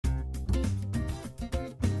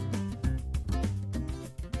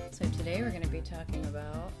So today we're going to be talking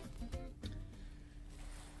about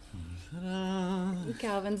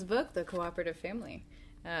Calvin's book, The Cooperative Family.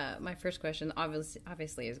 My first question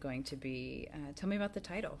obviously is going to be, tell me about the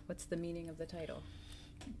title. What's the meaning of the title?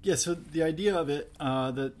 Yeah, so the idea of it,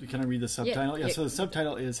 can I read the subtitle? Yeah, so the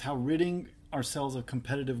subtitle is How Ridding Ourselves of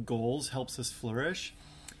Competitive Goals Helps Us Flourish.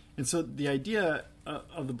 And so the idea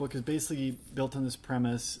of the book is basically built on this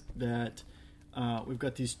premise that we've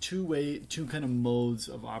got these two kind of modes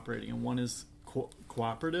of operating. And one is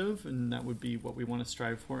cooperative, and that would be what we want to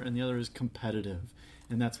strive for. And the other is competitive,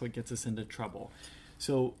 and that's what gets us into trouble.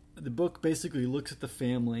 So the book basically looks at the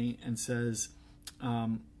family and says,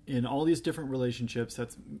 in all these different relationships,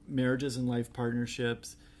 that's marriages and life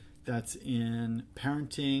partnerships, that's in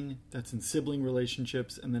parenting, that's in sibling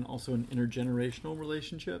relationships, and then also in intergenerational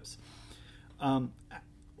relationships.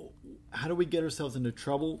 How do we get ourselves into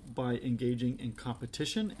trouble? By engaging in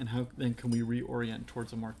competition, and how then can we reorient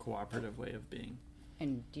towards a more cooperative way of being?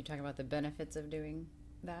 And do you talk about the benefits of doing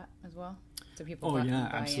that as well? So people buy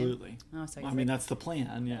absolutely. In? Oh, so that's the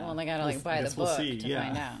plan. Yeah. Well, they gotta buy the book to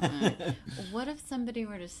find out. Right. What if somebody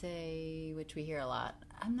were to say, which we hear a lot,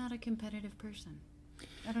 I'm not a competitive person?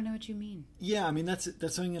 I don't know what you mean. Yeah, that's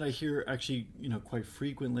something that I hear actually, quite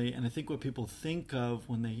frequently. And I think what people think of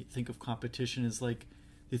when they think of competition is like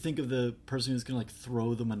they think of the person who's going to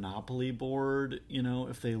throw the Monopoly board,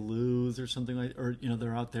 if they lose or something like, or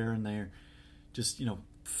they're out there and they're just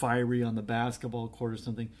fiery on the basketball court or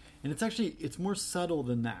something. And it's more subtle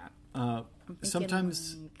than that.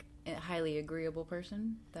 Sometimes a highly agreeable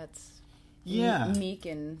person that's meek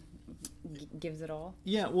and gives it all.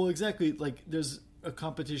 Yeah, well, exactly. Like there's a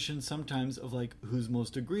competition sometimes of who's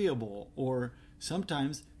most agreeable, or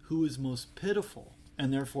sometimes who is most pitiful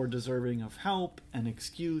and therefore deserving of help and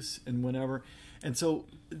excuse and whatever. And so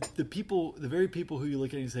the very people who you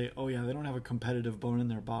look at and say, oh yeah, they don't have a competitive bone in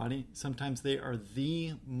their body, sometimes they are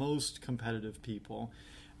the most competitive people.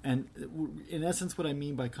 And in essence, what I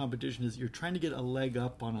mean by competition is you're trying to get a leg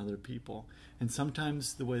up on other people. And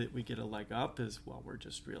sometimes the way that we get a leg up is, well, we're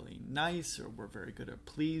just really nice, or we're very good at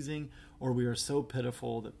pleasing, or we are so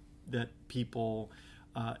pitiful that people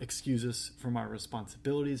excuse us from our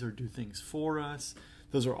responsibilities or do things for us.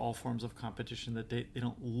 Those are all forms of competition that they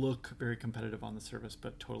don't look very competitive on the surface,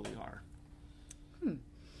 but totally are. All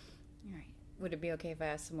right. Would it be okay if I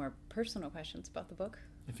ask some more personal questions about the book?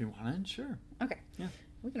 If you want, sure. Okay. Yeah.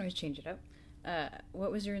 We can always change it up.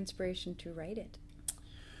 What was your inspiration to write it?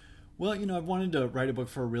 Well, I've wanted to write a book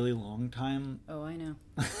for a really long time. Oh, I know.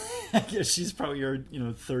 I guess she's probably heard,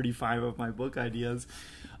 35 of my book ideas.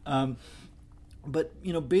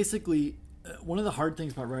 But, basically, one of the hard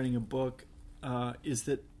things about writing a book is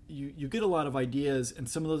that you get a lot of ideas, and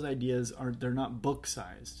some of those ideas they're not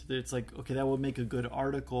book-sized. It's like, okay, that would make a good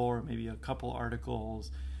article, or maybe a couple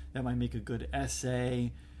articles. That might make a good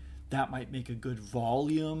essay. That might make a good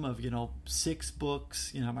volume of, 6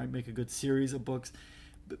 books. It might make a good series of books.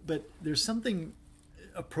 But there's something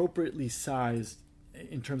appropriately sized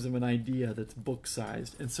in terms of an idea that's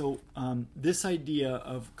book-sized. And so this idea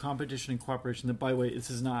of competition and cooperation, that, by the way, this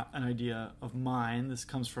is not an idea of mine. This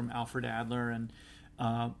comes from Alfred Adler, and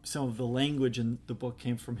some of the language in the book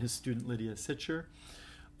came from his student Lydia Sitcher.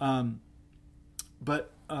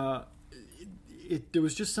 But there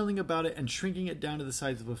was just something about it, and shrinking it down to the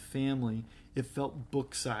size of a family, it felt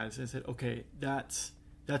book-sized. I said, okay, that's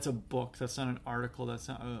a book. That's not an article. That's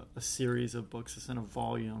not a series of books. It's not a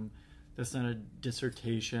volume. That's not a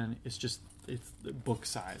dissertation. It's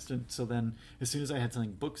book-sized. And so then as soon as I had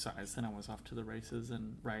something book-sized, then I was off to the races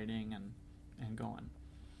and writing and going.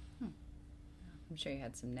 I'm sure you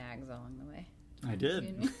had some nags along the way. I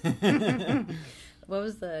did. What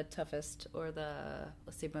was the toughest or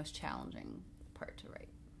let's say, most challenging part to write?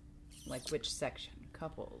 Like which section?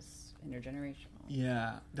 Couples, intergenerational?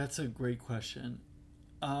 Yeah, that's a great question.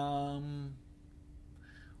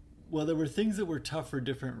 Well, there were things that were tough for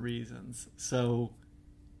different reasons. So,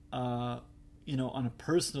 on a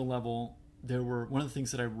personal level, one of the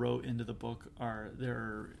things that I wrote into the book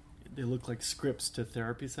they look like scripts to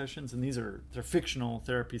therapy sessions, and they're fictional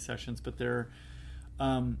therapy sessions, but they're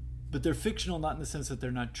fictional not in the sense that they're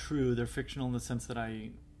not true. They're fictional in the sense that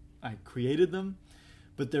I created them,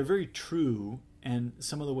 but they're very true. And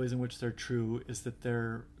some of the ways in which they're true is that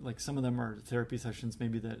they're some of them are therapy sessions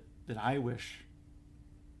maybe that I wish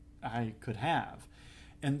I could have.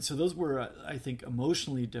 And so those were, I think,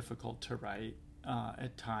 emotionally difficult to write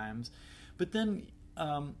at times. But then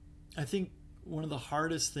I think one of the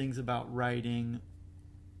hardest things about writing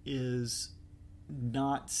is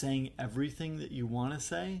not saying everything that you want to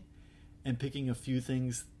say and picking a few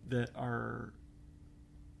things that are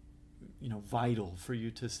vital for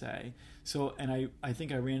you to say. So, and I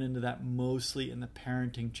think I ran into that mostly in the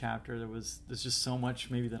parenting chapter. There's just so much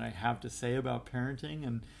maybe that I have to say about parenting,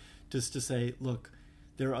 and just to say, look,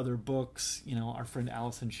 there are other books, our friend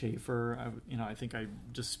Allison Schaefer, I think I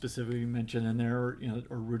just specifically mentioned in there,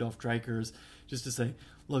 or Rudolf Dreikers, just to say,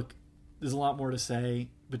 look, there's a lot more to say,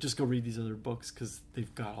 but just go read these other books because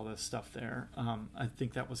they've got all this stuff there. I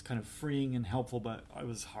think that was kind of freeing and helpful, but it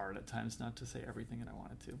was hard at times not to say everything that I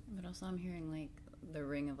wanted to. But also I'm hearing like the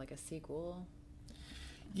ring of like a sequel.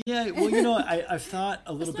 Yeah, well, I've thought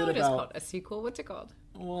a little bit about... It's called a sequel. What's it called?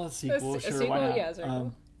 Well, a sequel, sure, sequel? Why not? Yeah, very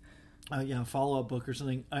cool. A follow-up book or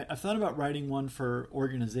something. I've thought about writing one for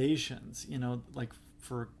organizations, like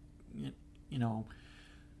for,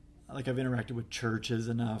 like I've interacted with churches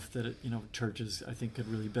enough that, churches I think could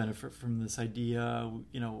really benefit from this idea.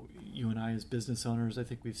 You and I as business owners, I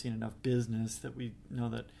think we've seen enough business that we know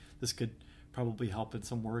that this could probably help in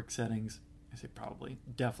some work settings. I say probably,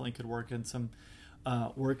 definitely could work in some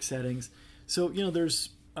work settings. So, there's,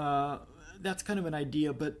 that's kind of an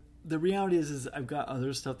idea, but the reality is I've got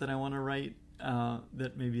other stuff that I want to write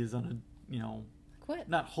that maybe is on a,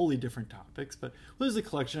 not wholly different topics, but there's a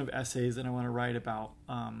collection of essays that I want to write about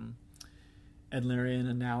Adlerian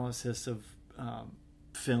analysis of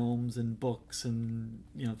films and books and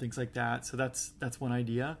things like that. So that's one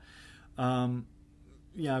idea.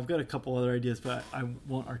 I've got a couple other ideas, but I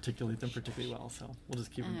won't articulate them particularly well, so we'll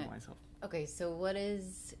just keep them to myself. Okay, so what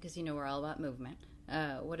is, because we're all about movement,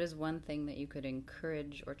 what is one thing that you could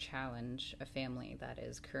encourage or challenge a family that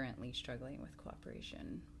is currently struggling with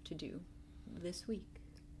cooperation to do this week?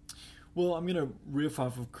 Well, I'm going to riff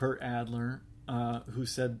off of Kurt Adler, who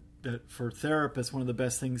said that for therapists, one of the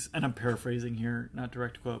best things, and I'm paraphrasing here, not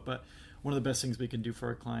direct quote, but one of the best things we can do for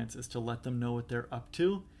our clients is to let them know what they're up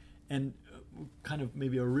to. And kind of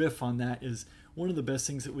maybe a riff on that is one of the best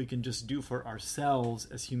things that we can just do for ourselves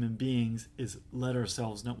as human beings is let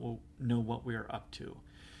ourselves know what we are up to.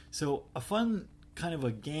 So a fun kind of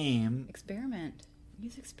a game. Experiment.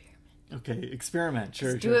 Use experiment. Okay, experiment.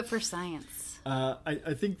 Sure, do it for science.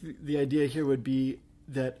 I think the idea here would be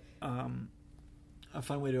that a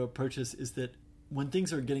fun way to approach this is that when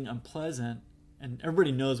things are getting unpleasant, and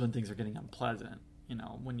everybody knows when things are getting unpleasant,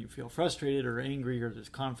 when you feel frustrated or angry or there's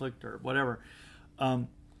conflict or whatever,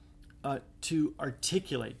 to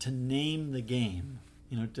articulate, to name the game,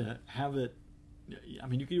 to have it, you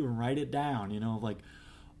could even write it down, like,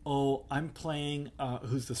 oh, I'm playing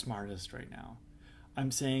who's the smartest right now.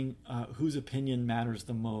 I'm saying whose opinion matters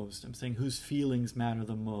the most. I'm saying whose feelings matter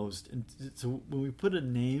the most. And so when we put a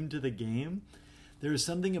name to the game, there is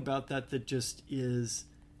something about that just is,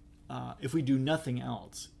 if we do nothing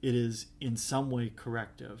else, it is in some way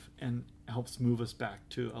corrective and helps move us back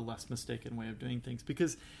to a less mistaken way of doing things.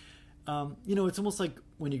 Because, it's almost like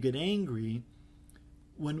when you get angry,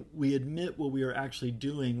 when we admit what we are actually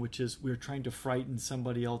doing, which is we're trying to frighten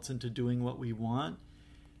somebody else into doing what we want,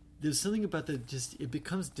 there's something about that just, it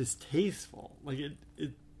becomes distasteful. Like it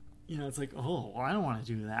it's like, oh, well, I don't want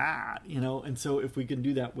to do that, And so if we can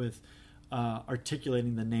do that with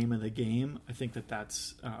articulating the name of the game, I think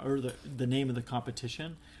that's, or the name of the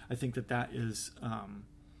competition, I think that is,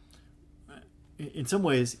 in some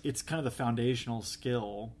ways, it's kind of the foundational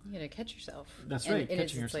skill. You gotta catch yourself. That's right, and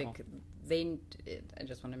catching it's yourself. I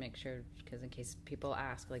just want to make sure, because in case people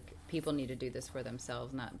ask, like, people need to do this for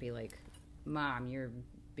themselves, not be like, Mom, you're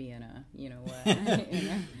being a, what.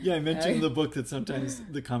 Yeah, I mentioned in the book that sometimes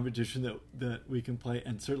the competition that we can play,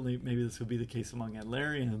 and certainly maybe this will be the case among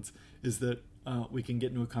Adlerians, is that we can get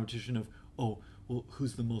into a competition of,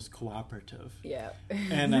 who's the most cooperative? Yeah.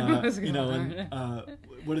 And,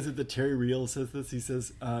 what is it that Terry Real says this? He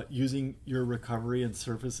says, using your recovery in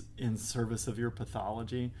service of your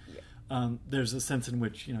pathology. Yeah. There's a sense in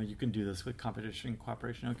which, you can do this with competition and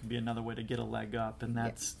cooperation. It can be another way to get a leg up, and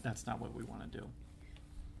that's not what we want to do.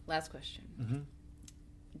 Last question. Mm-hmm.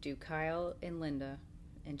 Do Kyle and Linda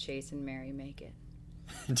and Chase and Mary make it?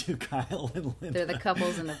 Do Kyle and Linda? They're the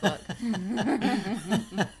couples in the book.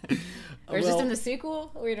 Or is this in the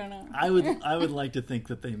sequel? We don't know. I would like to think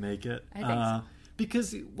that they make it. I think so.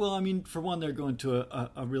 Because, for one, they're going to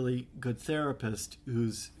a really good therapist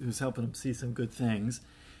who's helping them see some good things.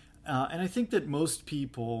 And I think that most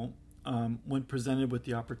people, when presented with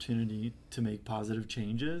the opportunity to make positive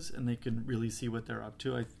changes and they can really see what they're up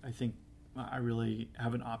to, I think I really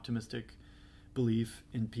have an optimistic belief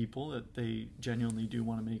in people that they genuinely do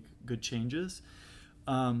want to make good changes.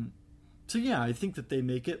 I think that they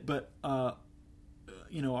make it, but our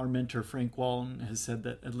mentor Frank Walton has said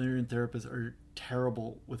that Adlerian therapists are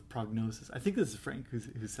terrible with prognosis. I think this is Frank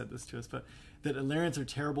who said this to us, but that Alarians are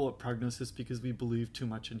terrible at prognosis because we believe too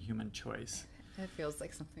much in human choice. It feels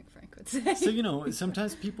like something Frank would say. So,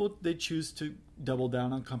 sometimes people, they choose to double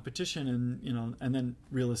down on competition and then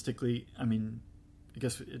realistically, I mean, I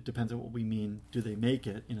guess it depends on what we mean. Do they make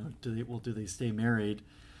it? Do they stay married?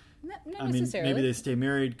 Not I mean, necessarily. maybe they stay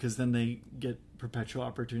married because then they get perpetual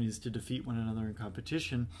opportunities to defeat one another in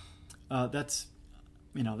competition. That's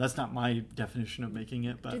not my definition of making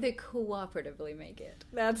it. But do they cooperatively make it?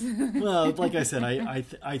 That's well, like I said,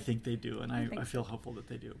 I think they do, and I feel hopeful that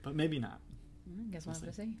they do, but maybe not. I guess we'll have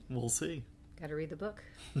to see. We'll see. Got to read the book.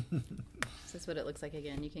 This is what it looks like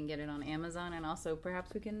again. You can get it on Amazon, and also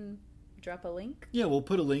perhaps we can drop a link. Yeah, we'll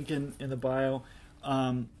put a link in the bio.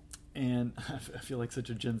 And I feel like such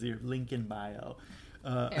a Gen Z, link in bio.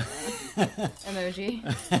 Emoji.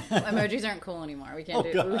 Emojis aren't cool anymore. We can't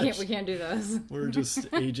we can't do those. We're just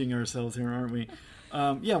aging ourselves here, aren't we?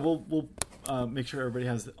 We'll make sure everybody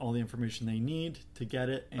has all the information they need to get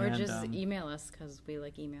it. Or just email us because we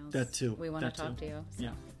like emails. That too. We want to talk to you. So.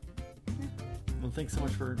 Yeah. Well, thanks so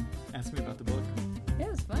much for asking me about the book. Yeah,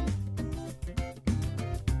 it was fun.